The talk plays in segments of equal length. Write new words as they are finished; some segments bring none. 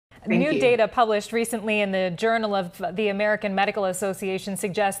Thank New you. data published recently in the Journal of the American Medical Association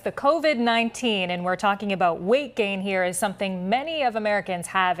suggests the COVID-19, and we're talking about weight gain here, is something many of Americans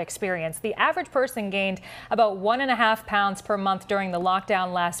have experienced. The average person gained about 1.5 pounds per month during the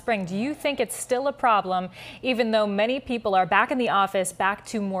lockdown last spring. Do you think it's still a problem, even though many people are back in the office, back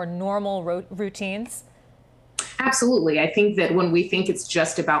to more normal routines? Absolutely. I think that when we think it's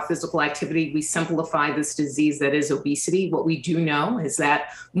just about physical activity, we simplify this disease that is obesity. What we do know is that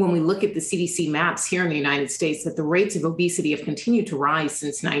when we look at the CDC maps here in the United States, that the rates of obesity have continued to rise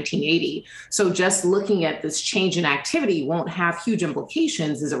since 1980. So just looking at this change in activity won't have huge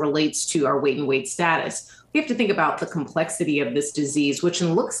implications as it relates to our weight and weight status. We have to think about the complexity of this disease, which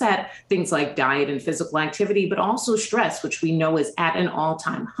looks at things like diet and physical activity, but also stress, which we know is at an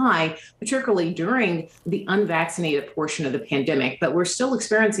all-time high, particularly during the unvaccinated portion of the pandemic. But we're still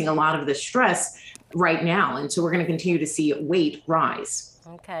experiencing a lot of this stress right now. And so we're going to continue to see weight rise.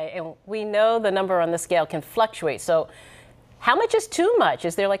 Okay, and we know the number on the scale can fluctuate. So how much is too much?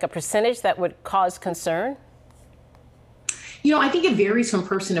 Is there like a percentage that would cause concern? I think it varies from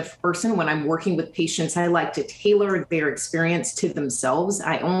person to person. When I'm working with patients, I like to tailor their experience to themselves.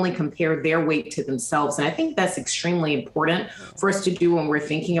 I only compare their weight to themselves. And I think that's extremely important for us to do when we're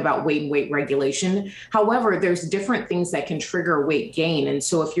thinking about weight and weight regulation. However, there's different things that can trigger weight gain. And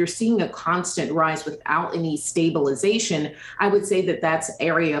so if you're seeing a constant rise without any stabilization, I would say that that's an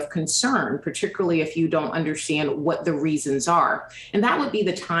area of concern, particularly if you don't understand what the reasons are. And that would be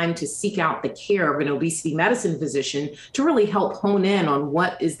the time to seek out the care of an obesity medicine physician to really help hone in on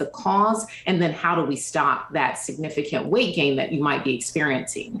what is the cause and then how do we stop that significant weight gain that you might be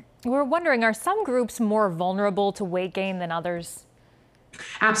experiencing. We're wondering, are some groups more vulnerable to weight gain than others?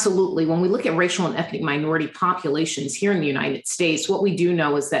 Absolutely. When we look at racial and ethnic minority populations here in the United States, what we do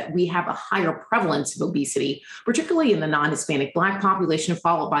know is that we have a higher prevalence of obesity, particularly in the non-Hispanic Black population,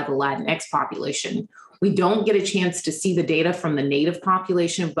 followed by the Latinx population. We don't get a chance to see the data from the Native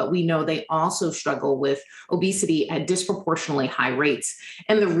population, but we know they also struggle with obesity at disproportionately high rates.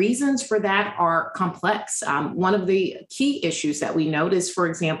 And the reasons for that are complex. One of the key issues that we note is, for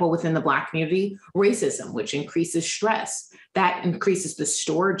example, within the Black community, racism, which increases stress. That increases the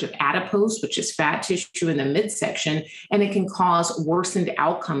storage of adipose, which is fat tissue in the midsection, and it can cause worsened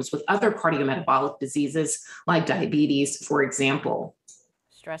outcomes with other cardiometabolic diseases like diabetes, for example.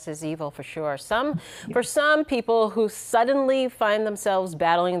 Stress is evil for sure. For some people who suddenly find themselves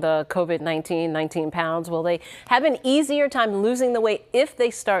battling the COVID-19, 19 pounds, will they have an easier time losing the weight if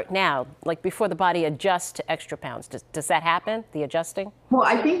they start now, like before the body adjusts to extra pounds? Does that happen, the adjusting? Well,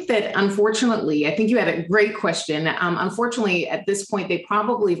 I think that unfortunately, I think you had a great question. Unfortunately, at this point, they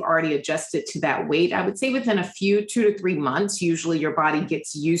probably have already adjusted to that weight. I would say within a few 2 to 3 months, usually your body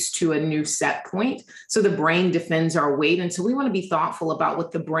gets used to a new set point. So the brain defends our weight. And so we want to be thoughtful about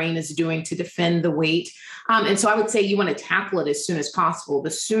what the brain is doing to defend the weight. And so I would say you want to tackle it as soon as possible. The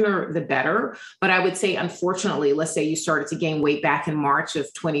sooner, the better. But I would say, unfortunately, let's say you started to gain weight back in March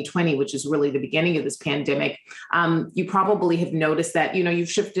of 2020, which is really the beginning of this pandemic. You probably have noticed that,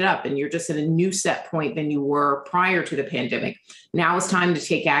 you've shifted up and you're just at a new set point than you were prior to the pandemic. Now it's time to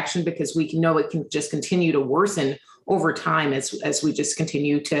take action because we know it can just continue to worsen over time as we just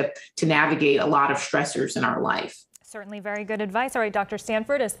continue to navigate a lot of stressors in our life. Certainly very good advice. All right, Dr.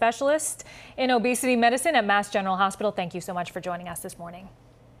 Stanford, a specialist in obesity medicine at Mass General Hospital. Thank you so much for joining us this morning.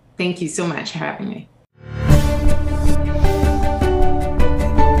 Thank you so much for having me.